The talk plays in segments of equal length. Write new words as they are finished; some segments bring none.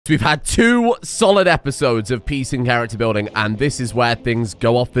We've had 2 solid episodes of peace and character building, and this is where things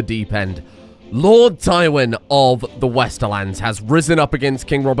go off the deep end. Lord Tywin of the Westerlands has risen up against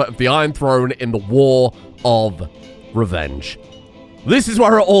King Robert of the Iron Throne in the War of Revenge. This is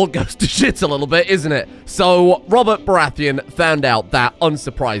where it all goes to shit a little bit, isn't it? So, Robert Baratheon found out that,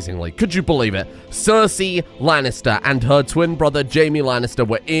 unsurprisingly, could you believe it, Cersei Lannister and her twin brother Jaime Lannister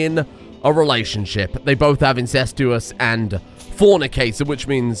were in a relationship. They both have incestuous and fornicator, which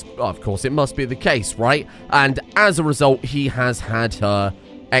means, of course, it must be the case, right? And as a result, he has had her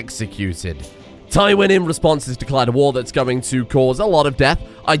executed. Tywin, in response, has declared a war that's going to cause a lot of death.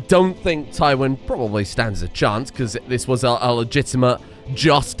 I don't think Tywin probably stands a chance, because this was a legitimate,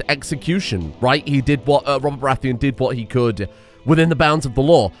 just execution, right? He did what, Robert Baratheon did what he could within the bounds of the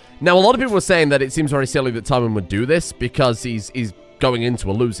law. Now, a lot of people were saying that it seems very silly that Tywin would do this, because he's going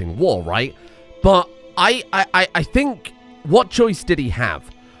into a losing war, right? But I think, what choice did he have?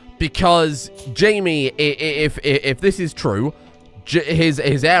 Because Jaime, if this is true,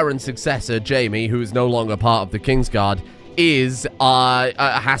 his heir and successor, Jaime, who is no longer part of the Kingsguard,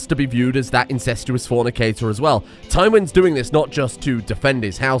 has to be viewed as that incestuous fornicator as well. Tywin's doing this not just to defend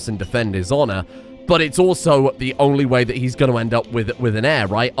his house and defend his honor, but it's also the only way that he's going to end up with an heir,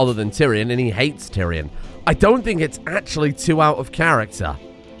 right? Other than Tyrion, and he hates Tyrion. I don't think it's actually too out of character.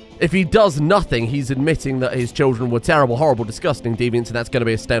 If he does nothing, he's admitting that his children were terrible, horrible, disgusting deviants, and that's going to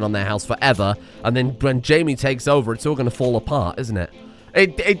be a stain on their house forever. And then when Jaime takes over, it's all going to fall apart, isn't it?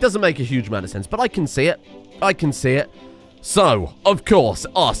 It doesn't make a huge amount of sense, but I can see it. I can see it. So, of course,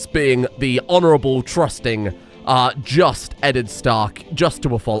 us being the honorable, trusting, just Eddard Stark, just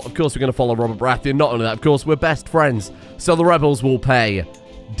to a fault. Of course, we're going to follow Robert Baratheon. Not only that, of course, we're best friends. So the rebels will pay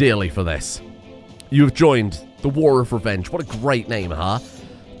dearly for this. You've joined the War of Revenge. What a great name, huh?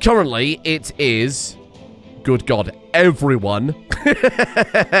 Currently, it is, good God, everyone.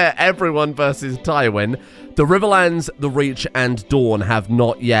 Everyone versus Tywin. The Riverlands, the Reach, and Dawn have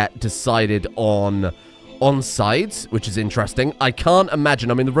not yet decided on sides, which is interesting. I can't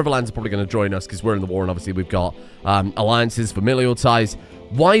imagine. I mean, the Riverlands are probably going to join us because we're in the war, and obviously we've got alliances, familial ties.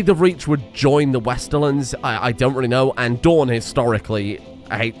 Why the Reach would join the Westerlands, I don't really know. And Dawn, historically,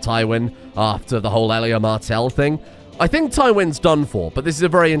 I hate Tywin after the whole Elia Martell thing. I think Tywin's done for, but this is a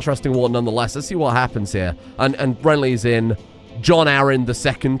very interesting war nonetheless. Let's see what happens here. And Renly's in. Jon Arryn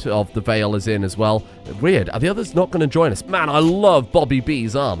II of the Vale is in as well. Weird. Are the others not going to join us? Man, I love Bobby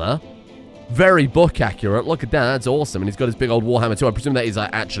B's armor. Very book accurate. Look at that. That's awesome. And he's got his big old warhammer too. I presume that is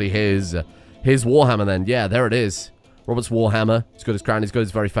actually his warhammer then. Yeah, there it is. Robert's warhammer. He's got his crown. He's got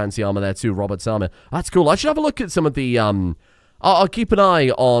his very fancy armor there too. Robert's armor. That's cool. I should have a look at some of the I'll keep an eye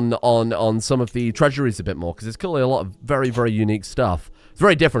on some of the treasuries a bit more, because there's clearly a lot of very, very unique stuff. It's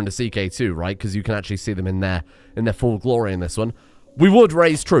very different to CK2, right? Because you can actually see them in their full glory in this one. We would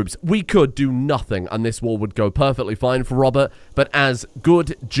raise troops. We could do nothing, and this war would go perfectly fine for Robert. But as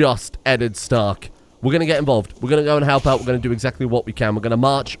good, just Eddard Stark, we're going to get involved. We're going to go and help out. We're going to do exactly what we can. We're going to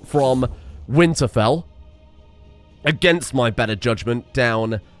march from Winterfell, against my better judgment,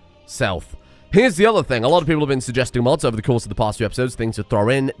 down south. Here's the other thing. A lot of people have been suggesting mods over the course of the past few episodes, things to throw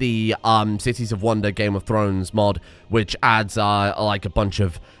in. The Cities of Wonder Game of Thrones mod, which adds like a bunch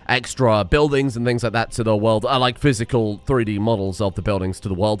of extra buildings and things like that to the world. Like physical 3D models of the buildings to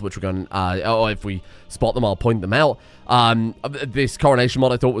the world, which we're going to, if we spot them, I'll point them out. This Coronation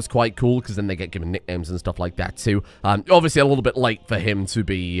mod I thought was quite cool, because then they get given nicknames and stuff like that too. Obviously a little bit late for him to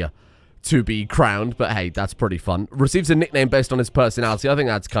be crowned, but hey, that's pretty fun. Receives a nickname based on his personality. I think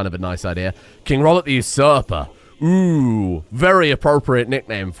that's kind of a nice idea. King Robert the Usurper. Ooh, very appropriate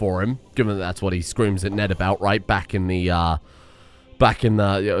nickname for him, given that that's what he screams at Ned about, right? Back in the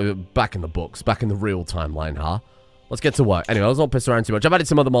books, back in the real timeline, huh? Let's get to work. Anyway, let's not piss around too much. I've added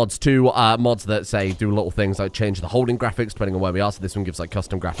some other mods too. Mods that, say, do little things like change the holding graphics depending on where we are. So this one gives, like,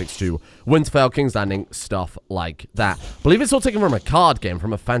 custom graphics to Winterfell, King's Landing, stuff like that. I believe it's all taken from a card game,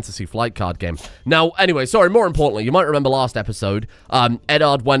 from a Fantasy Flight card game. Now, anyway, sorry, more importantly, you might remember last episode,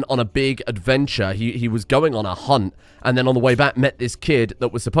 Eddard went on a big adventure. He was going on a hunt, and then on the way back met this kid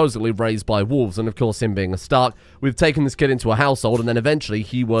that was supposedly raised by wolves. And, of course, him being a Stark, we've taken this kid into a household, and then eventually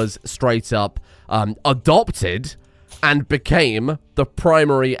he was straight up adopted and became the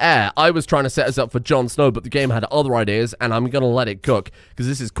primary heir. I was trying to set us up for Jon Snow, but the game had other ideas, and I'm going to let it cook, because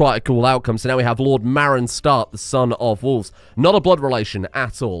this is quite a cool outcome. So now we have Lord Maran Stark, the son of wolves. Not a blood relation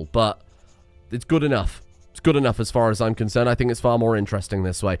at all, but it's good enough. It's good enough as far as I'm concerned. I think it's far more interesting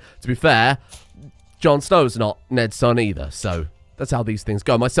this way. To be fair, Jon Snow's not Ned's son either, so that's how these things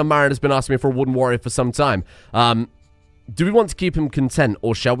go. My son Maran has been asking me for a wooden warrior for some time. Do we want to keep him content,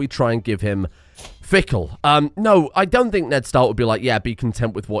 or shall we try and give him fickle? No, I don't think Ned Stark would be like, yeah, be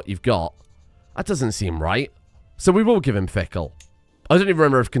content with what you've got. That doesn't seem right. So we will give him fickle. I don't even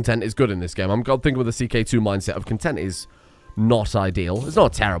remember if content is good in this game. I'm thinking with the CK2 mindset of content is not ideal. It's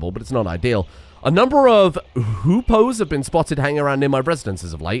not terrible, but it's not ideal. A number of hoopos have been spotted hanging around near my residence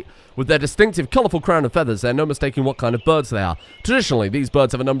as of late. With their distinctive, colourful crown of feathers, they're no mistaking what kind of birds they are. Traditionally, these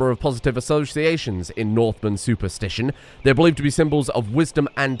birds have a number of positive associations in Northman superstition. They're believed to be symbols of wisdom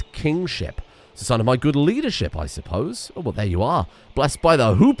and kingship. It's a sign of my good leadership, I suppose. Oh, well, there you are. Blessed by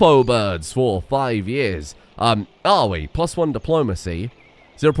the hoopo birds for 5 years. Are we? +1 diplomacy,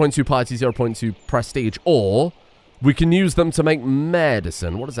 0.2 piety, 0.2 prestige, or we can use them to make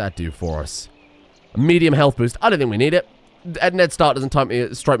medicine. What does that do for us? A medium health boost. I don't think we need it. Ned Stark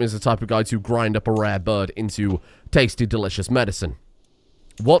doesn't strike me as the type of guy to grind up a rare bird into tasty, delicious medicine.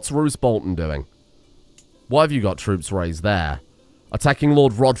 What's Roose Bolton doing? Why have you got troops raised there? Attacking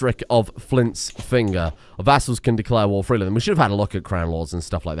Lord Roderick of Flint's Finger. Vassals can declare war freely. We should have had a look at Crown Lords and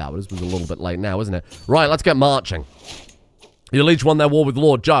stuff like that, but this was a little bit late now, isn't it? Right, let's get marching. Your liege won their war with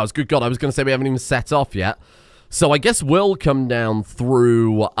Lord Giles. Good God, I was going to say we haven't even set off yet. So I guess we'll come down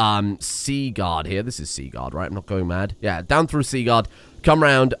through Seaguard here. This is Seaguard, right? I'm not going mad. Yeah, down through Seaguard. Come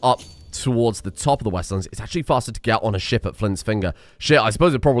round up towards the top of the Westlands. It's actually faster to get on a ship at Flint's Finger. Shit, I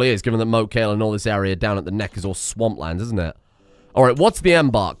suppose it probably is, given that Moat Kale and all this area down at the neck is all swampland, isn't it? Alright, what's the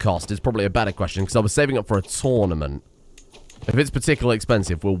embark cost is probably a better question, because I was saving up for a tournament. If it's particularly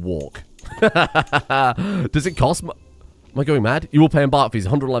expensive, we'll walk. Does it cost... Am I going mad? You will pay embark fees,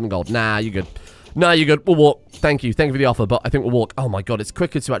 111 gold. Nah, you're good. Nah, you're good. We'll walk. Thank you. Thank you for the offer, but I think we'll walk. Oh my god, it's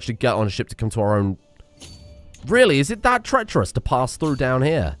quicker to actually get on a ship to come to our own... Really? Is it that treacherous to pass through down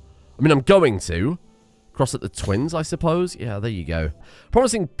here? I mean, I'm going to. Cross at the Twins, I suppose? Yeah, there you go.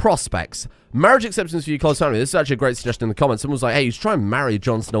 Promising prospects. Marriage acceptance for your close family. This is actually a great suggestion in the comments. Someone was like, hey, you should try and marry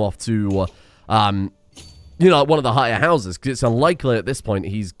Jon Snow off to, you know, one of the higher houses, because it's unlikely at this point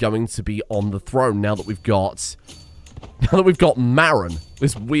he's going to be on the throne now that we've got... Now that we've got Maran,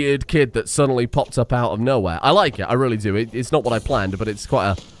 this weird kid that suddenly popped up out of nowhere. I like it, I really do. It's not what I planned, but it's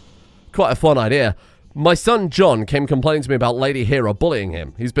quite a fun idea. My son John came complaining to me about Lady Hera bullying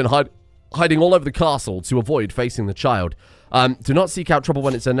him. He's been hiding all over the castle to avoid facing the child. Do not seek out trouble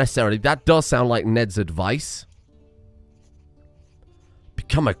when it's unnecessary. That does sound like Ned's advice.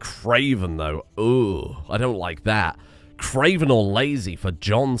 Become a craven, though. Ooh, I don't like that. Craven or lazy for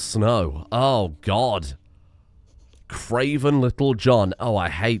Jon Snow. Oh, God. Craven little John. Oh, I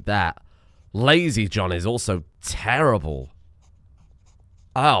hate that. Lazy John is also terrible.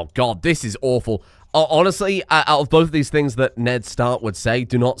 Oh, God, this is awful. Honestly, out of both of these things that Ned Stark would say,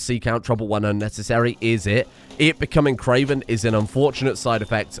 do not seek out trouble when unnecessary, is it? It becoming Craven is an unfortunate side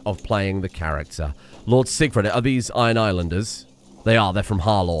effect of playing the character. Lord Sigfrid, are these Iron Islanders? They are, they're from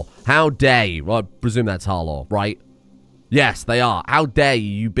Harlaw. How dare you? Well, I presume that's Harlaw, right? Yes, they are. How dare you,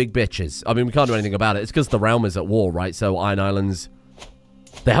 you big bitches. I mean, we can't do anything about it. It's because the realm is at war, right? So Iron Islands,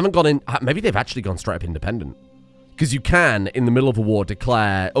 they haven't gone in... Maybe they've actually gone straight up independent. Because you can, in the middle of a war,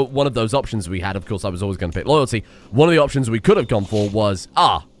 declare... Oh, one of those options we had, of course, I was always going to pick loyalty. One of the options we could have gone for was...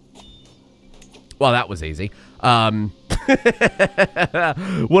 Well, that was easy. One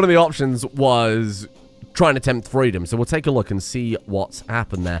of the options was trying to tempt freedom. So we'll take a look and see what's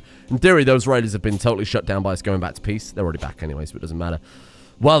happened there. In theory, those raiders have been totally shut down by us going back to peace. They're already back anyway, so it doesn't matter.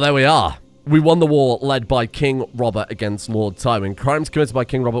 Well, there we are. We won the war led by King Robert against Lord Tywin. Crimes committed by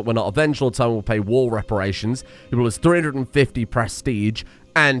King Robert were not avenged. Lord Tywin will pay war reparations. He will lose 350 prestige,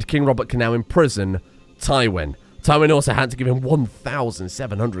 and King Robert can now imprison Tywin. Tywin also had to give him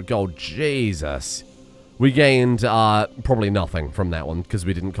 1,700 gold. Jesus. We gained probably nothing from that one because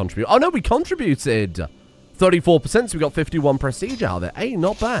we didn't contribute. Oh, no, we contributed 34%, so we got 51 prestige out of it. Hey,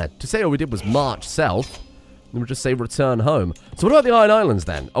 not bad. To say all we did was march south, and we'll just say return home. So what about the Iron Islands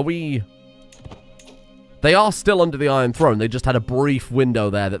then? Are we... They are still under the Iron Throne. They just had a brief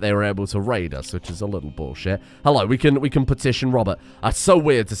window there that they were able to raid us, which is a little bullshit. Hello, we can petition Robert. It's so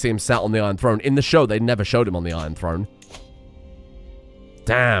weird to see him sat on the Iron Throne. In the show, they never showed him on the Iron Throne.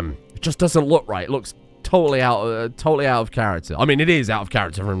 Damn. It just doesn't look right. It looks totally out of character. I mean, it is out of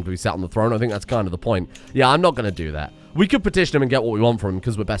character for him to be sat on the throne. I think that's kind of the point. Yeah, I'm not going to do that. We could petition him and get what we want from him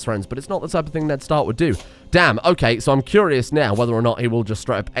because we're best friends, but it's not the type of thing Ned Stark would do. Damn, okay, so I'm curious now whether or not he will just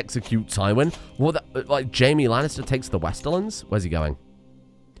straight up execute Tywin. Like, Jaime Lannister takes the Westerlands? Where's he going?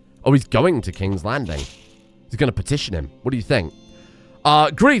 Oh, he's going to King's Landing. He's going to petition him. What do you think?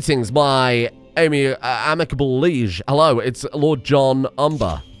 Greetings, my amicable liege. Hello, it's Lord John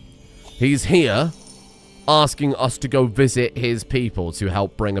Umber. He's here asking us to go visit his people to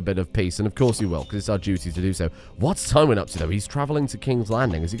help bring a bit of peace. And of course he will, because it's our duty to do so. What's Tywin up to, though? He's traveling to King's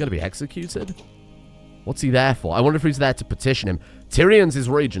Landing. Is he going to be executed? What's he there for? I wonder if he's there to petition him. Tyrion's his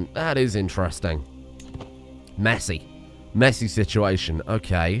regent. That is interesting. Messy. Messy situation.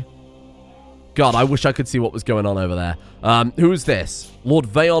 Okay. God, I wish I could see what was going on over there. Who is this? Lord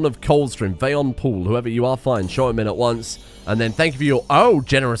Vaon of Coldstream. Vaon Poole. Whoever you are, fine. Show him in at once. And then thank you for your... Oh,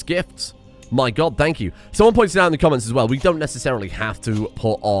 generous gifts. My God, thank you. Someone pointed out in the comments as well, we don't necessarily have to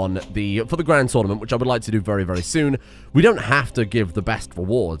put on the... For the Grand Tournament, which I would like to do very, very soon, we don't have to give the best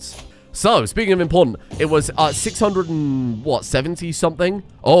rewards. So, speaking of important, it was 670 something?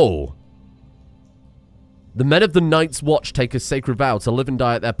 Oh. The men of the Night's Watch take a sacred vow to live and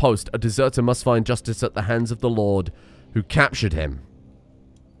die at their post. A deserter must find justice at the hands of the Lord who captured him.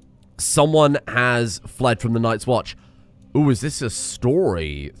 Someone has fled from the Night's Watch. Ooh, is this a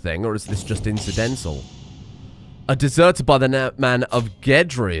story thing, or is this just incidental? A deserter by the man of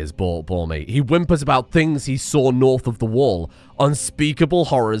Gedry is before me. He whimpers about things he saw north of the wall. Unspeakable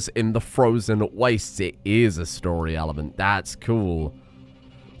horrors in the frozen wastes. It is a story element. That's cool.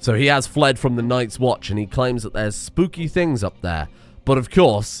 So he has fled from the Night's Watch, and he claims that there's spooky things up there. But of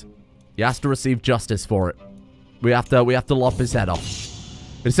course, he has to receive justice for it. We have to lop his head off.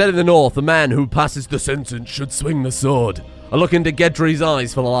 It said in the north, the man who passes the sentence should swing the sword. I look into Gedry's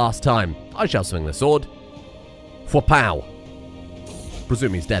eyes for the last time. I shall swing the sword. For pow.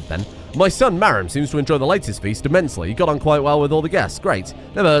 Presume he's dead then. My son Maran seems to enjoy the latest feast immensely. He got on quite well with all the guests. Great.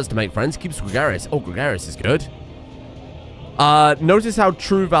 Never hurts to make friends. Keeps gregarious. Oh, gregarious is good. Notice how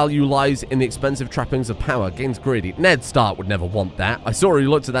true value lies in the expensive trappings of power. Gains greedy. Ned Stark would never want that. I saw he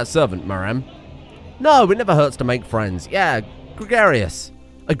looked at that servant, Maran. No, it never hurts to make friends. Yeah, gregarious.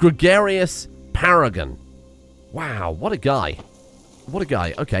 A gregarious paragon. Wow, what a guy. What a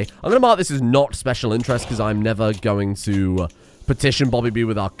guy. Okay, I'm going to mark this as not special interest because I'm never going to petition Bobby B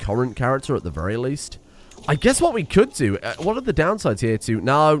with our current character at the very least. I guess what we could do... what are the downsides here to...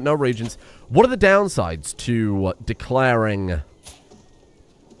 No regions. What are the downsides to declaring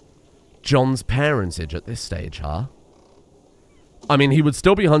Jon's parentage at this stage, huh? I mean, he would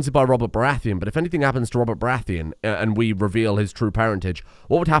still be hunted by Robert Baratheon, but if anything happens to Robert Baratheon and we reveal his true parentage,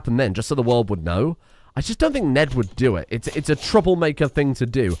 what would happen then? Just so the world would know? I just don't think Ned would do it. It's a troublemaker thing to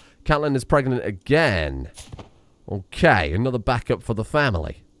do. Catelyn is pregnant again. Okay, another backup for the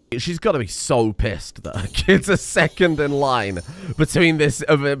family. She's got to be so pissed that her kid's a second in line between this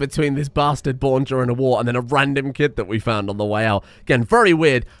bastard born during a war and then a random kid that we found on the way out. Again, very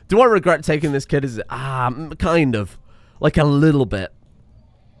weird. Do I regret taking this kid? Kind of. Like a little bit.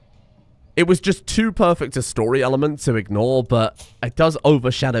 It was just too perfect a story element to ignore, but it does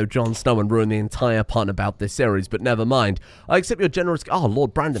overshadow Jon Snow and ruin the entire pun about this series, but never mind. I accept your generous... Oh,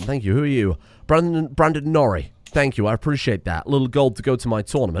 Lord Brandon, thank you. Who are you? Brandon Norrie. Thank you, I appreciate that. A little gold to go to my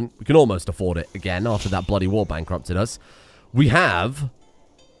tournament. We can almost afford it again after that bloody war bankrupted us. We have...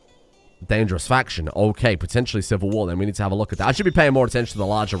 Dangerous faction. Okay, potentially civil war then. We need to have a look at that. I should be paying more attention to the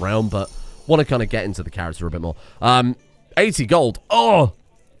larger realm, but want to kind of get into the character a bit more. 80 gold. Oh!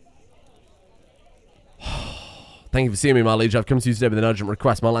 Thank you for seeing me, my liege. I've come to you today with an urgent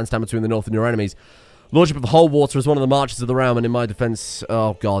request. My land stand between the north and your enemies. Lordship of Holdwater is one of the marches of the realm, and in my defense...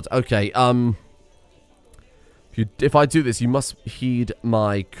 Oh, God. Okay, If I do this, you must heed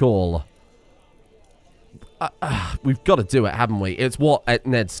my call. We've got to do it, haven't we? It's what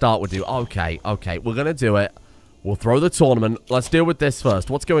Ned Stark would do. Okay, okay. We're going to do it. We'll throw the tournament. Let's deal with this first.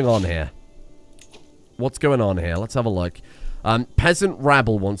 What's going on here? What's going on here? Let's have a look. Peasant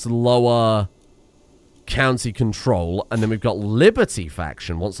Rabble wants lower county control. And then we've got Liberty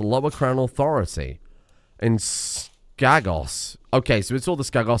faction wants lower crown authority. In Skagos. Okay, so it's all the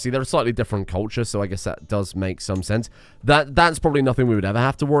Skagossi. They're a slightly different culture, so I guess that does make some sense. That's probably nothing we would ever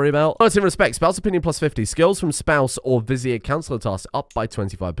have to worry about. But in respect, spouse opinion plus 50. Skills from spouse or vizier counselor tasks up by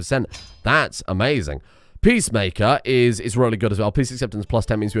 25%. That's amazing. Peacemaker is really good as well. Peace acceptance plus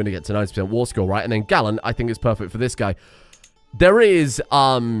 10 means we only get to 90% war score, right? And then Gallant, I think, is perfect for this guy. There is,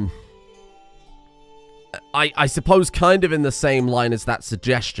 I suppose kind of in the same line as that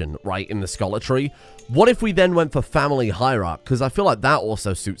suggestion, right, in the scholar tree. What if we then went for family hierarch? Because I feel like that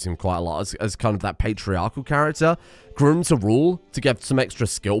also suits him quite a lot as kind of that patriarchal character. Groom to rule to get some extra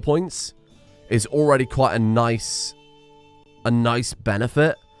skill points is already quite a nice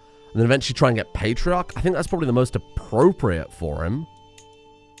benefit. And then eventually try and get patriarch. I think that's probably the most appropriate for him.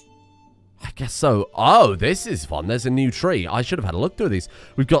 I guess so. Oh, this is fun. There's a new tree. I should have had a look through these.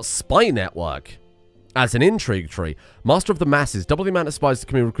 We've got Spy Network. As an intrigue tree, master of the masses, double the amount of spies that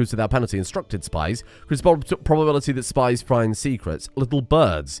can be recruited without penalty. Instructed spies, increase probability that spies find secrets. Little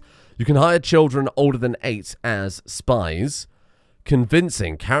birds, you can hire children older than 8 as spies.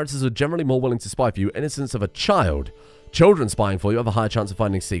 Convincing, characters are generally more willing to spy for you. Innocence of a child, children spying for you have a higher chance of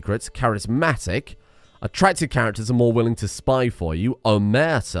finding secrets. Charismatic, attractive characters are more willing to spy for you.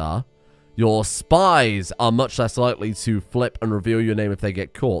 Omerta, your spies are much less likely to flip and reveal your name if they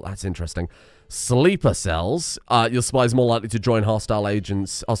get caught. That's interesting. Sleeper cells, your spies are more likely to join hostile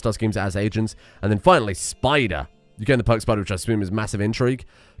schemes as agents. And then finally, Spider. You gain the perk Spider, which I assume is massive intrigue,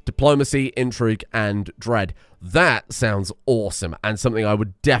 diplomacy, intrigue, and dread. That sounds awesome, and something I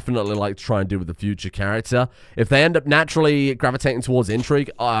would definitely like to try and do with the future character. If they end up naturally gravitating towards intrigue,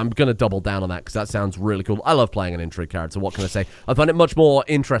 I'm going to double down on that, because that sounds really cool. I love playing an intrigue character, what can I say? I find it much more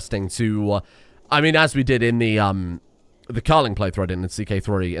interesting to, I mean, as we did in the Carling playthrough I did in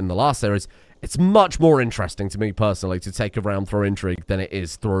CK3 in the last series, it's much more interesting to me personally to take a round through intrigue than it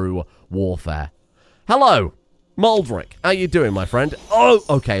is through warfare. Hello, Moldrick. How you doing, my friend? Oh,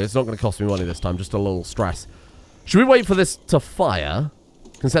 okay, it's not going to cost me money this time, just a little stress. Should we wait for this to fire?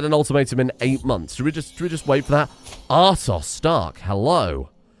 Can set an ultimatum in 8 months. Should we just wait for that? Eddard Stark,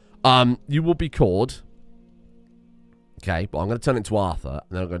 hello. You will be called. Okay, well, I'm going to turn it to Arthur,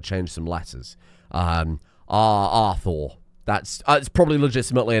 and then I'm going to change some letters. Arthur. That's it's probably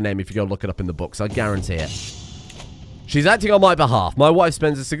legitimately a name if you go look it up in the books. I guarantee it. She's acting on my behalf. My wife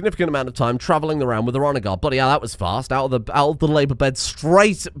spends a significant amount of time traveling around with her honor guard. Bloody hell, that was fast. Out of the labor bed,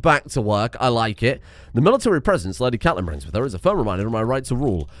 straight back to work. I like it. The military presence Lady Catelyn brings with her is a firm reminder of my right to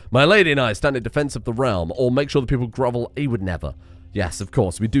rule. My lady and I stand in defense of the realm, or make sure the people grovel. He would never. Yes, of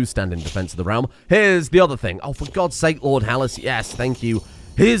course, we do stand in defense of the realm. Here's the other thing. Oh, for God's sake, Lord Hallis. Yes, thank you.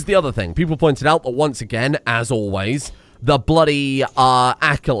 Here's the other thing. People pointed out that once again, as always, the bloody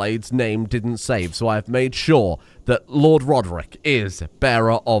accolades name didn't save, so I've made sure that Lord Roderick is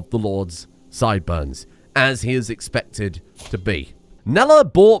bearer of the Lord's sideburns, as he is expected to be. Nella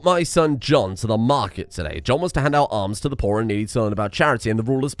brought my son Jon to the market today. Jon was to hand out alms to the poor and needy to learn about charity and the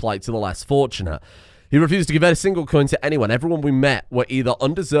ruler's plight to the less fortunate. He refused to give a single coin to anyone. Everyone we met were either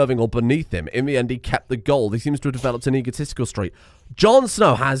undeserving or beneath him. In the end, he kept the gold. He seems to have developed an egotistical streak. Jon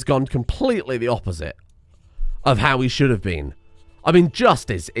Snow has gone completely the opposite of how he should have been. I mean,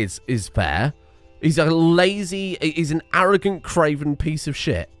 justice is fair. He's a lazy, he's an arrogant, craven piece of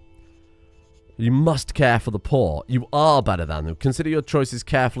shit. You must care for the poor. You are better than them. Consider your choices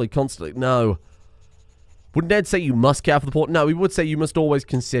carefully, constantly. No. Would Ned say you must care for the poor? No, he would say you must always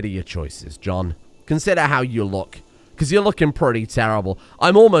consider your choices, Jon. Consider how you look. Because you're looking pretty terrible.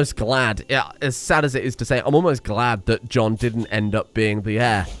 I'm almost glad, as sad as it is to say, I'm almost glad that Jon didn't end up being the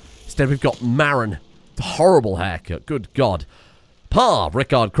heir. Instead, we've got Maran. Horrible haircut. Good God. Pa,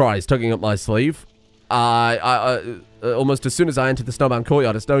 Rickard cries, tugging up my sleeve. Almost as soon as I entered the snowbound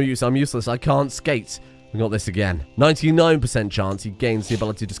courtyard, it's no use, I'm useless, I can't skate. We got this again. 99% chance he gains the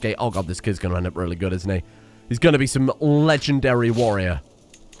ability to skate. Oh God, this kid's going to end up really good, isn't he? He's going to be some legendary warrior.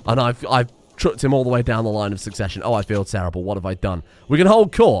 And I've trucked him all the way down the line of succession. Oh, I feel terrible. What have I done? We can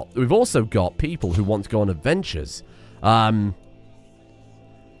hold court. We've also got people who want to go on adventures.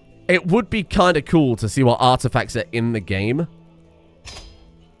 It would be kind of cool to see what artifacts are in the game.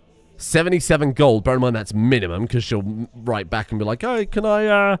 77 gold. Bear in mind that's minimum, because she'll write back and be like, "Hey, can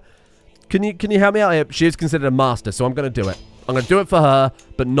you help me out here?" She is considered a master, so I'm going to do it. I'm going to do it for her,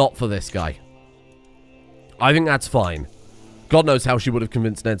 but not for this guy. I think that's fine. God knows how she would have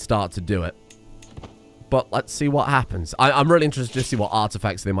convinced Ned Stark to do it. But let's see what happens. I'm really interested to see what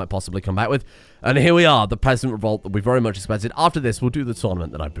artifacts they might possibly come back with. And here we are, the peasant revolt that we very much expected. After this, we'll do the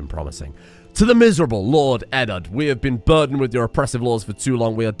tournament that I've been promising. To the miserable Lord Eddard, we have been burdened with your oppressive laws for too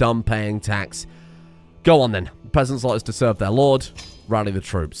long. We are done paying tax. Go on then. Peasants like us to serve their lord. Rally the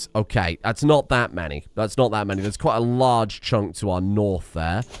troops. Okay, that's not that many. That's not that many. There's quite a large chunk to our north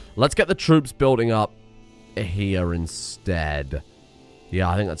there. Let's get the troops building up here instead. Yeah,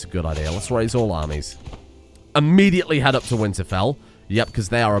 I think that's a good idea. Let's raise all armies. Immediately head up to Winterfell. Yep, because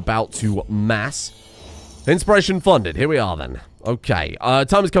they are about to mass. Inspiration funded. Here we are then. Okay. Time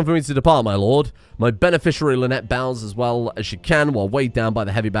has come for me to depart, my lord. My beneficiary Lynette bows as well as she can while weighed down by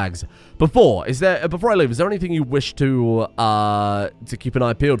the heavy bags. Before I leave, is there anything you wish to keep an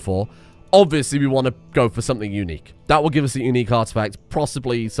eye peeled for? Obviously, we want to go for something unique. That will give us a unique artifact,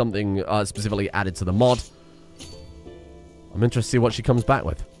 possibly something specifically added to the mod. I'm interested to see what she comes back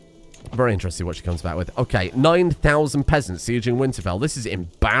with. Very interested to see what she comes back with. Okay, 9,000 peasants sieging Winterfell. This is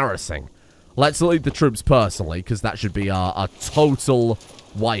embarrassing. Let's lead the troops personally, because that should be a total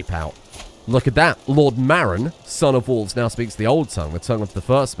wipeout. Look at that. Lord Maran, son of wolves, now speaks the old tongue, the tongue of the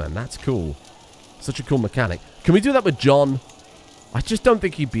first men. That's cool. Such a cool mechanic. Can we do that with Jon? I just don't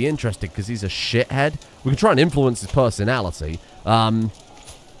think he'd be interested because he's a shithead. We can try and influence his personality.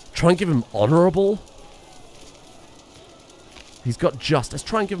 Try and give him honorable. He's got just. Let's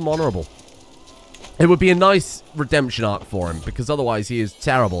try and give him honorable. It would be a nice redemption arc for him because otherwise he is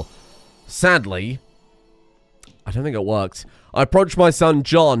terrible. Sadly, I don't think it worked. I approached my son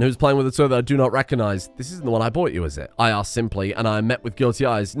Jon, who's playing with a toy that I do not recognize. This isn't the one I bought you, is it? I asked simply, and I am met with guilty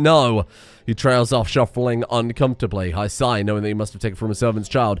eyes. No. He trails off, shuffling uncomfortably. I sigh, knowing that he must have taken from a servant's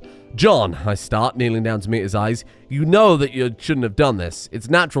child. Jon, I start, kneeling down to meet his eyes. You know that you shouldn't have done this. It's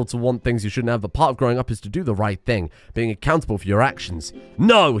natural to want things you shouldn't have, but part of growing up is to do the right thing, being accountable for your actions.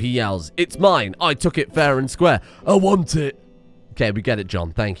 No, he yells. It's mine. I took it fair and square. I want it. Okay, we get it,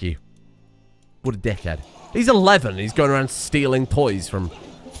 Jon. Thank you. What a dickhead. He's 11. He's going around stealing toys from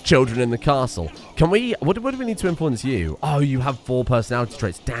children in the castle. Can we... What do we need to influence you? Oh, you have 4 personality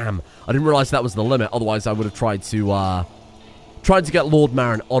traits. Damn. I didn't realize that was the limit. Otherwise, I would have tried to get Lord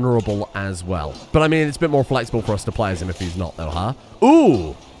Maran honorable as well. But, I mean, it's a bit more flexible for us to play as him if he's not, though, huh?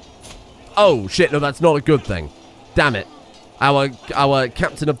 Ooh. Oh, shit. No, that's not a good thing. Damn it. Our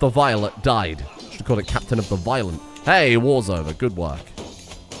Captain of the Violet died. Should have called it Captain of the Violent. Hey, war's over. Good work.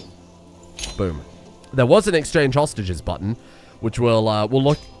 Boom. There was an exchange hostages button, which we'll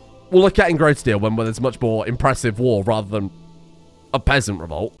look at in great deal when there's much more impressive war rather than a peasant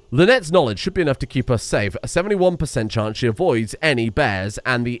revolt. Lynette's knowledge should be enough to keep us safe. A 71% chance she avoids any bears,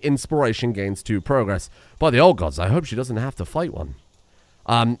 and the inspiration gains 2 progress. By the old gods, I hope she doesn't have to fight one.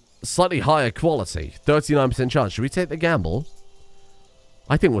 Slightly higher quality, 39% chance. Should we take the gamble?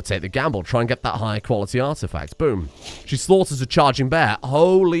 I think we'll take the gamble, try and get that higher quality artifact. Boom. She slaughters a charging bear.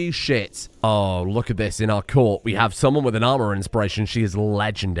 Holy shit. Oh, look at this. In our court, we have someone with an armor inspiration. She is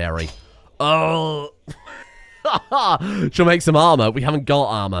legendary. Oh. She'll make some armor. We haven't got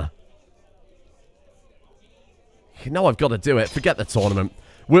armor. You know I've got to do it. Forget the tournament.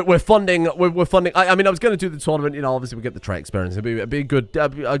 We're funding. I mean, I was going to do the tournament. You know, obviously we get the trait experience. It'd be a good.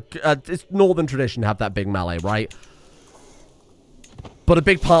 It's northern tradition to have that big melee, right? But a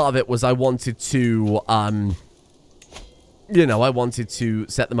big part of it was I wanted to, you know, I wanted to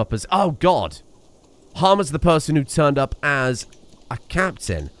set them up as... Oh, God. Harmer's the person who turned up as a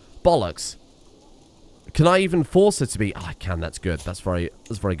captain. Bollocks. Can I even force her to be... Oh, I can. That's good. That's very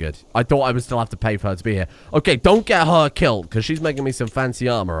good. I thought I would still have to pay for her to be here. Okay, don't get her killed, because she's making me some fancy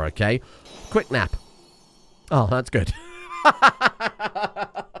armor, okay? Quick nap. Oh, that's good.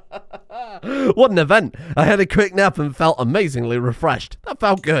 What an event. I had a quick nap and felt amazingly refreshed. That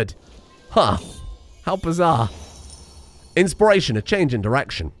felt good. Huh. How bizarre. Inspiration, a change in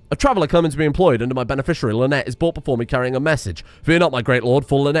direction. A traveller coming to be employed under my beneficiary, Lynette, is brought before me carrying a message. Fear not, my great lord,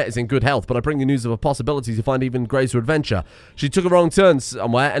 for Lynette is in good health, but I bring you news of a possibility to find even greater adventure. She took a wrong turn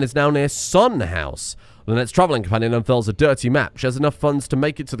somewhere and is now near Sun House. Lynette's travelling companion unfurls a dirty map. She has enough funds to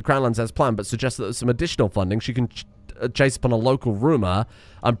make it to the Crownlands as planned, but suggests that there's some additional funding she can chase upon a local rumour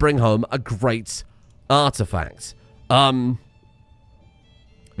and bring home a great artifact. The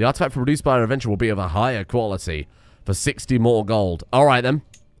artifact produced by her adventure will be of a higher quality for 60 more gold. Alright then.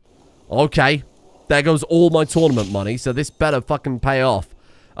 Okay. There goes all my tournament money, so this better fucking pay off.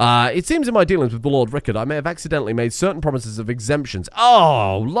 It seems in my dealings with the Lord Eddard, I may have accidentally made certain promises of exemptions.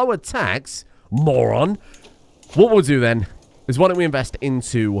 Oh, lower tax? Moron. What we'll do then is why don't we invest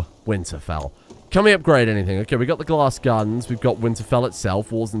into Winterfell? Can we upgrade anything? Okay, we got the glass gardens. We've got Winterfell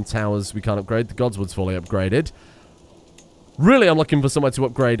itself. Walls and towers we can't upgrade. The Godswood's fully upgraded. Really, I'm looking for somewhere to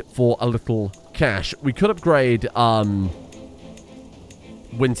upgrade for a little cash. We could upgrade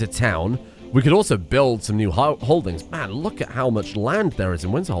Wintertown. We could also build some new holdings. Man, look at how much land there is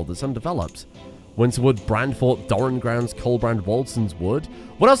in Winterhold that's undeveloped. Winterwood, Brandfort, Doran Grounds, Colbrand, Walson's Wood.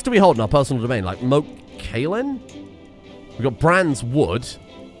 What else do we hold in our personal domain? Like Moat Caelan? We've got Brand's Wood.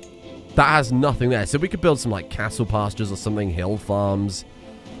 That has nothing there. So we could build some like castle pastures or something, hill farms.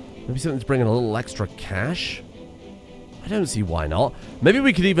 Maybe something to bring in a little extra cash. I don't see why not. Maybe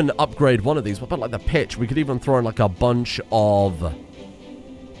we could even upgrade one of these. What about like the pitch? We could even throw in like a bunch of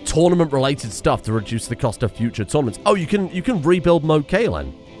tournament-related stuff to reduce the cost of future tournaments. Oh, you can rebuild Moat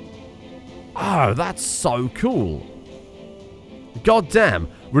Caelan. Oh, that's so cool. God damn.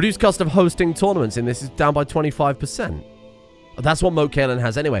 Reduced cost of hosting tournaments in this is down by 25%. That's what Moat Caelan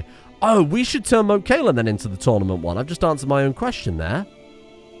has anyway. Oh, we should turn Moat Caelan then into the tournament one. I've just answered my own question there.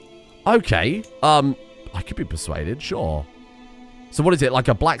 Okay. I could be persuaded, sure. So what is it? Like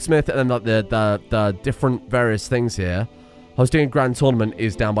a blacksmith and then like the different various things here. Hosting a grand tournament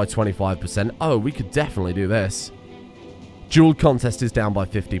is down by 25%. Oh, we could definitely do this. Duel contest is down by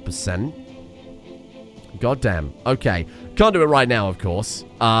 50%. Goddamn. Okay. Can't do it right now, of course.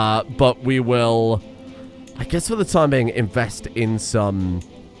 But we will, I guess for the time being, invest in some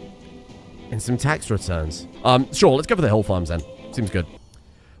tax returns. Sure, let's go for the hill farms then. Seems good.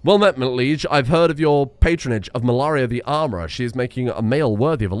 Well met, my liege. I've heard of your patronage of Malaria the Armourer. She is making a mail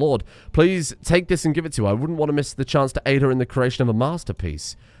worthy of a lord. Please take this and give it to her. I wouldn't want to miss the chance to aid her in the creation of a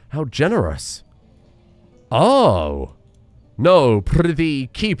masterpiece. How generous. Oh. No,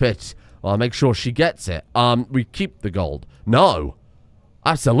 prithee, keep it. I'll make sure she gets it. We keep the gold. No.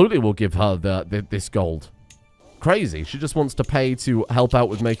 Absolutely we'll give her this gold. Crazy. She just wants to pay to help out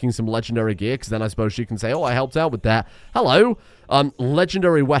with making some legendary gear, because then I suppose she can say, oh, I helped out with that. Hello.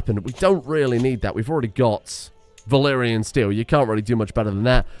 Legendary weapon. We don't really need that. We've already got Valyrian steel. You can't really do much better than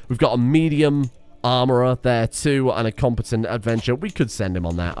that. We've got a medium armorer there too, and a competent adventurer. We could send him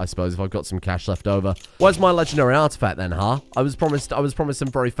on that, I suppose, if I've got some cash left over. Where's my legendary artifact then, huh? I was promised some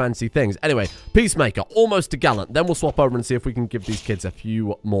very fancy things. Anyway, Peacemaker, almost a gallant. Then we'll swap over and see if we can give these kids a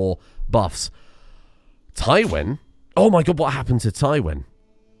few more buffs. Tywin? Oh my god, what happened to Tywin?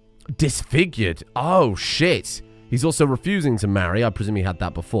 Disfigured. Oh, shit. He's also refusing to marry. I presume he had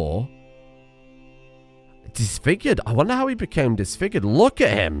that before. Disfigured? I wonder how he became disfigured. Look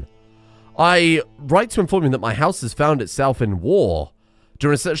at him. I write to inform you that my house has found itself in war.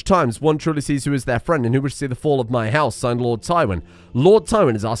 During such times, one truly sees who is their friend and who wishes to see the fall of my house, signed Lord Tywin. Lord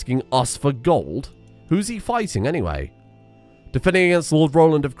Tywin is asking us for gold? Who's he fighting anyway? Defending against Lord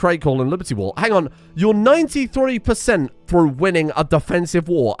Roland of Craighall and Liberty Wall. Hang on, you're 93% through winning a defensive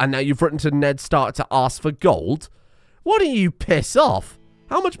war, and now you've written to Ned Stark to ask for gold? Why don't you piss off?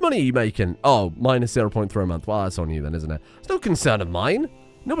 How much money are you making? Oh, minus 0.3 a month. Well, that's on you then, isn't it? It's no concern of mine.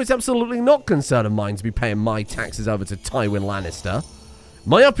 No, it's absolutely not concern of mine to be paying my taxes over to Tywin Lannister.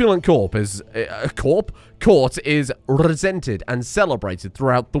 My opulent court is resented and celebrated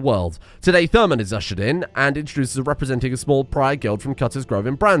throughout the world. Today, Thurman is ushered in and introduces a representing a small prior guild from Cutter's Grove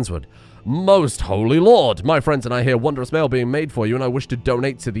in Branswood. Most holy lord, my friends and I hear wondrous mail being made for you, and I wish to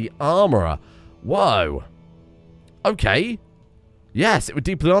donate to the armorer. Whoa. Okay. Yes, it would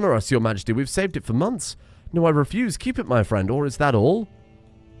deeply honor us, your majesty. We've saved it for months. No, I refuse. Keep it, my friend. Or is that all?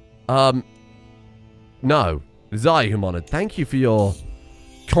 No. It is I whom honored. Thank you for your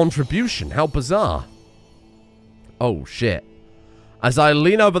contribution. How bizarre. Oh, shit. As I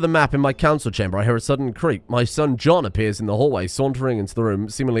lean over the map in my council chamber, I hear a sudden creak. My son Jon appears in the hallway, sauntering into the room,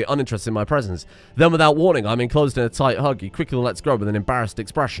 seemingly uninterested in my presence. Then, without warning, I'm enclosed in a tight hug. He quickly lets go with an embarrassed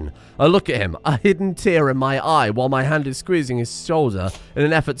expression. I look at him, a hidden tear in my eye, while my hand is squeezing his shoulder in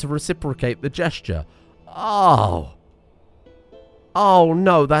an effort to reciprocate the gesture. Oh. Oh,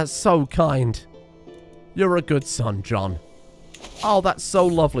 no, that's so kind. You're a good son, Jon. Oh, that's so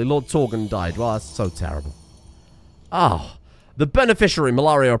lovely. Lord Torgon died. Well, that's so terrible. Oh. The beneficiary,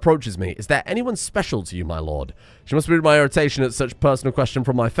 Malaria, approaches me. Is there anyone special to you, my lord? She must read my irritation at such personal question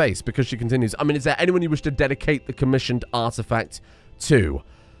from my face, because she continues, I mean, is there anyone you wish to dedicate the commissioned artifact to?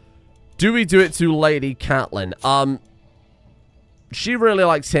 Do we do it to Lady Catelyn? She really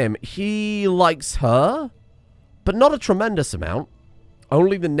likes him. He likes her, but not a tremendous amount.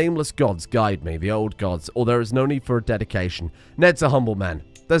 Only the nameless gods guide me, the old gods, or there is no need for a dedication. Ned's a humble man.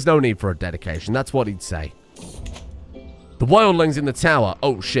 There's no need for a dedication. That's what he'd say. The wildlings in the tower.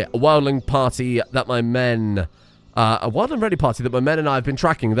 Oh, shit. A wildling party that my men... a wildling ready party that my men and I have been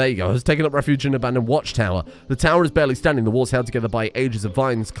tracking. There you go. Has taken up refuge in an abandoned watchtower. The tower is barely standing. The walls held together by ages of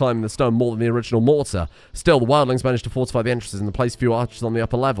vines climbing the stone more than the original mortar. Still, the wildlings managed to fortify the entrances and place few archers on the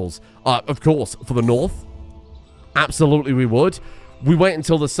upper levels. Of course, for the north. Absolutely we would. We wait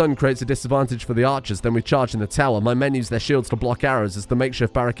until the sun creates a disadvantage for the archers, then we charge in the tower. My men use their shields to block arrows as the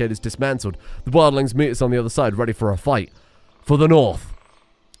makeshift barricade is dismantled. The wildlings meet us on the other side, ready for a fight. For the north.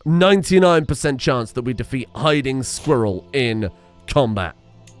 99% chance that we defeat Hiding Squirrel in combat.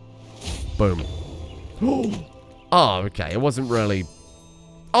 Boom. Oh, okay. It wasn't really...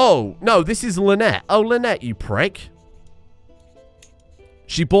 Oh, no, this is Lynette. Oh, Lynette, you prick.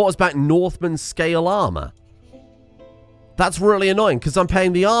 She bought us back Northman scale armor. That's really annoying, because I'm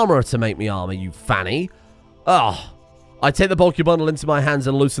paying the armorer to make me armor, you fanny. Oh. I take the bulky bundle into my hands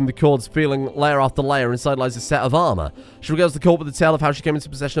and loosen the cords, feeling layer after layer. Inside lies a set of armor. She regales the court with the tale of how she came into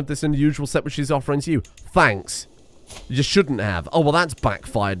possession of this unusual set which she's offering to you. Thanks. You just shouldn't have. Oh, well, that's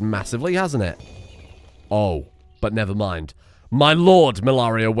backfired massively, hasn't it? Oh, but never mind. My lord,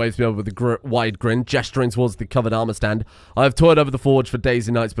 Malaria waves me over with a wide grin, gesturing towards the covered armor stand. I have toyed over the forge for days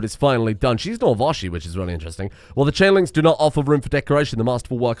and nights, but it's finally done. She's Norvoshi, which is really interesting. While the chain links do not offer room for decoration, the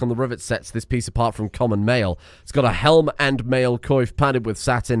masterful work on the rivet sets this piece apart from common mail. It's got a helm and mail coif padded with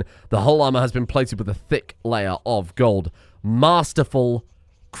satin. The whole armor has been plated with a thick layer of gold. Masterful,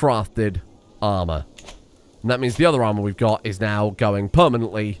 crafted armor. And that means the other armor we've got is now going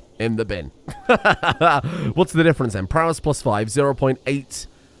permanently in the bin. What's the difference then? Prowess plus 5, 0.8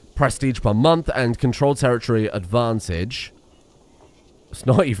 prestige per month, and control territory advantage. It's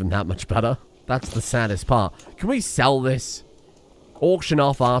not even that much better. That's the saddest part. Can we sell this? Auction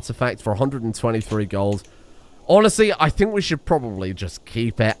off artifact for 123 gold. Honestly, I think we should probably just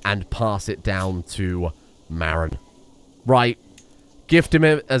keep it and pass it down to Maran. Right. Gift him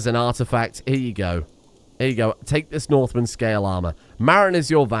it as an artifact. Here you go. Here you go. Take this Northman scale armor. Maran is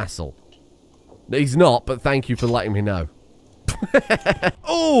your vassal. He's not, but thank you for letting me know.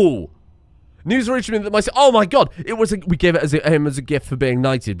 Oh! News reached me that my... Oh my god! It was we gave it as him as a gift for being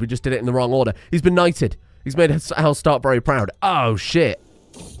knighted. We just did it in the wrong order. He's been knighted. He's made House Stark very proud. Oh, shit.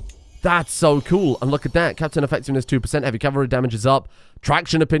 That's so cool. And look at that. Captain effectiveness 2%. Heavy cavalry damage is up.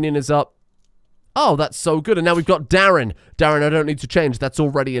 Traction opinion is up. Oh, that's so good. And now we've got Darren. Darren, I don't need to change. That's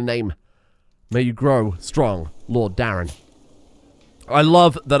already a name. May you grow strong, Lord Darren. I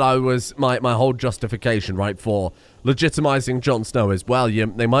love that I was... My whole justification, right, for legitimizing Jon Snow is, well,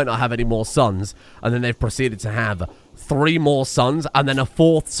 they might not have any more sons. And then they've proceeded to have 3 more sons. And then a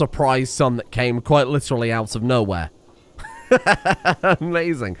 4th surprise son that came quite literally out of nowhere.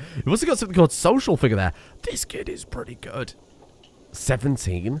 Amazing. We've also got something called social figure there. This kid is pretty good.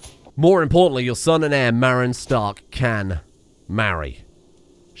 17. More importantly, your son and heir, Maran Stark, can marry.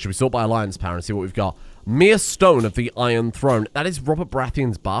 Should we sort by alliance power and see what we've got? Mere Stone of the Iron Throne. That is Robert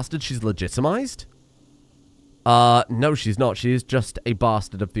Baratheon's bastard. She's legitimized? No, she's not. She is just a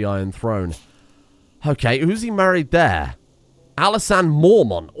bastard of the Iron Throne. Okay, who's he married there? Alysanne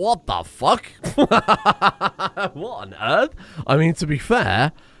Mormont. What the fuck? What on earth? I mean, to be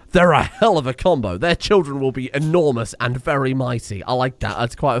fair, they're a hell of a combo. Their children will be enormous and very mighty. I like that.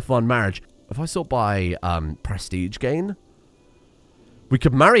 That's quite a fun marriage. If I sort by prestige gain, we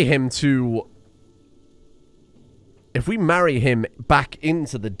could marry him to... If we marry him back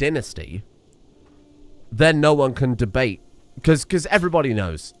into the dynasty, then no one can debate. Because everybody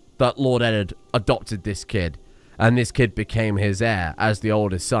knows that Lord Eddard adopted this kid. And this kid became his heir as the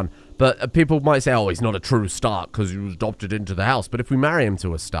oldest son. But people might say, oh, he's not a true Stark because he was adopted into the house. But if we marry him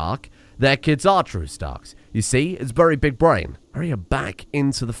to a Stark, their kids are true Starks. You see, it's very big brain. Marry her back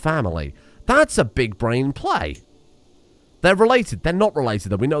into the family. That's a big brain play. They're related. They're not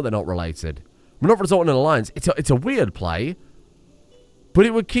related, though. We know they're not related. We're not resorting to an alliance. It's a weird play. But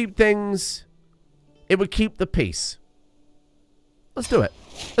it would keep things... It would keep the peace. Let's do it.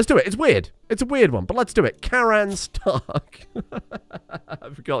 Let's do it. It's weird. It's a weird one, but let's do it. Karan Stark. I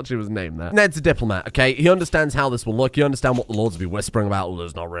forgot she was named there. Ned's a diplomat, okay? He understands how this will look. He understands what the lords will be whispering about. Oh,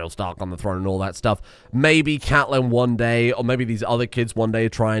 there's no real Stark on the throne and all that stuff. Maybe Catelyn one day, or maybe these other kids one day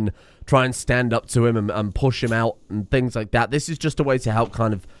try and stand up to him and push him out and things like that. This is just a way to help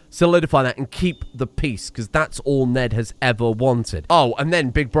kind of solidify that and keep the peace, because that's all Ned has ever wanted. Oh, and then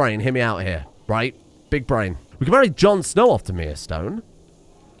Big Brain, hear me out here, right? Big Brain. We can marry Jon Snow off to Mere Stone.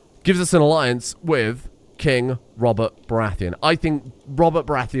 Gives us an alliance with King Robert Baratheon. I think Robert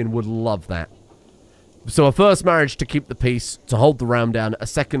Baratheon would love that. So a first marriage to keep the peace, to hold the realm down. A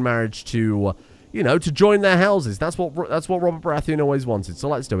second marriage to, you know, to join their houses. That's what Robert Baratheon always wanted. So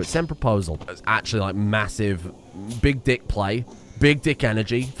let's do it. Send proposal. It's actually like massive, big dick play, big dick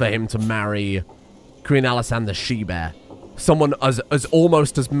energy for him to marry Queen Alysanne the She-Bear. Someone as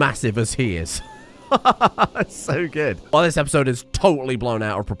almost as massive as he is. That's so good. Well, this episode is totally blown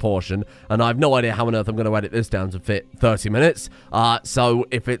out of proportion, and I have no idea how on earth I'm going to edit this down to fit 30 minutes. So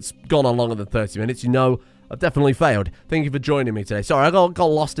if it's gone on longer than 30 minutes, you know I've definitely failed. Thank you for joining me today. Sorry, I got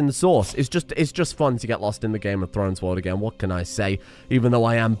lost in the sauce. It's just fun to get lost in the Game of Thrones world again. What can I say? Even though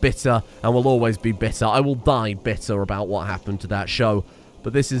I am bitter and will always be bitter, I will die bitter about what happened to that show.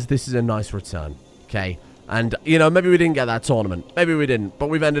 But this is a nice return. Okay. And, you know, maybe we didn't get that tournament. Maybe we didn't. But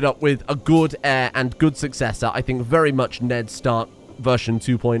we've ended up with a good heir and good successor. I think very much Ned Stark version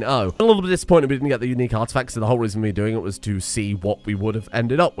 2.0. A little bit disappointed we didn't get the unique artifacts. So the whole reason we were doing it was to see what we would have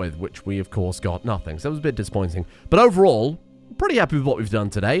ended up with, which we, of course, got nothing. So it was a bit disappointing. But overall, I'm pretty happy with what we've done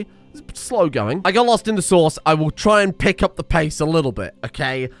today. It's slow going. I got lost in the sauce. I will try and pick up the pace a little bit,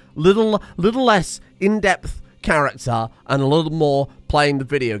 okay? Little less in-depth character and a little more playing the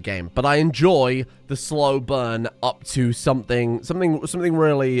video game, but I enjoy the slow burn up to something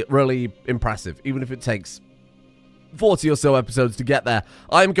really impressive, even if it takes 40 or so episodes to get there.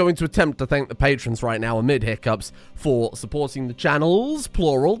 I'm going to attempt to thank the patrons right now amid hiccups for supporting the channels,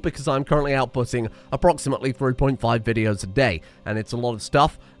 plural, because I'm currently outputting approximately 3.5 videos a day, and it's a lot of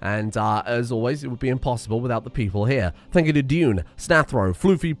stuff, and as always, it would be impossible without the people here. Thank you to Dune, Snathro,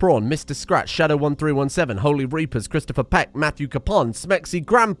 Floofy Prawn, Mr. Scratch, Shadow1317, Holy Reapers, Christopher Peck, Matthew Capon, Smexy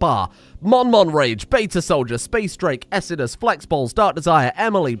Grandpa, Mon Rage, Beta Soldier, Space Drake, Essidus, Flexballs, Dark Desire,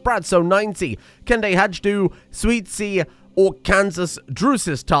 Emily, Bradso90, Kende Hajdu, Sweetsea, Kansas,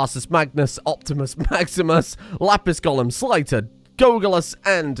 Drusus, Tarsus, Magnus, Optimus, Maximus, Lapis Golem, Slighter, Gogolus,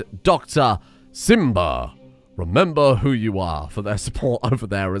 and Dr. Simba. Remember who you are for their support over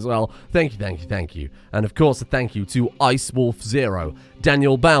there as well. Thank you, thank you, thank you. And of course, a thank you to Ice Wolf Zero,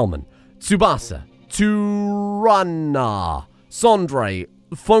 Daniel Bauman, Tsubasa, Turana, Sondre,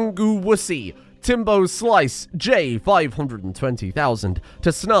 Fungu Wussy, Timbo Slice, J 520,000, to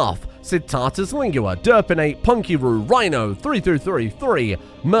Snarf, Sidtatus Lingua, Derpinate, Punkyru, Rhino, 3333,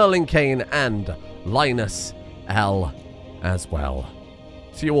 Merlin Kane, and Linus L as well.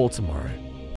 See you all tomorrow.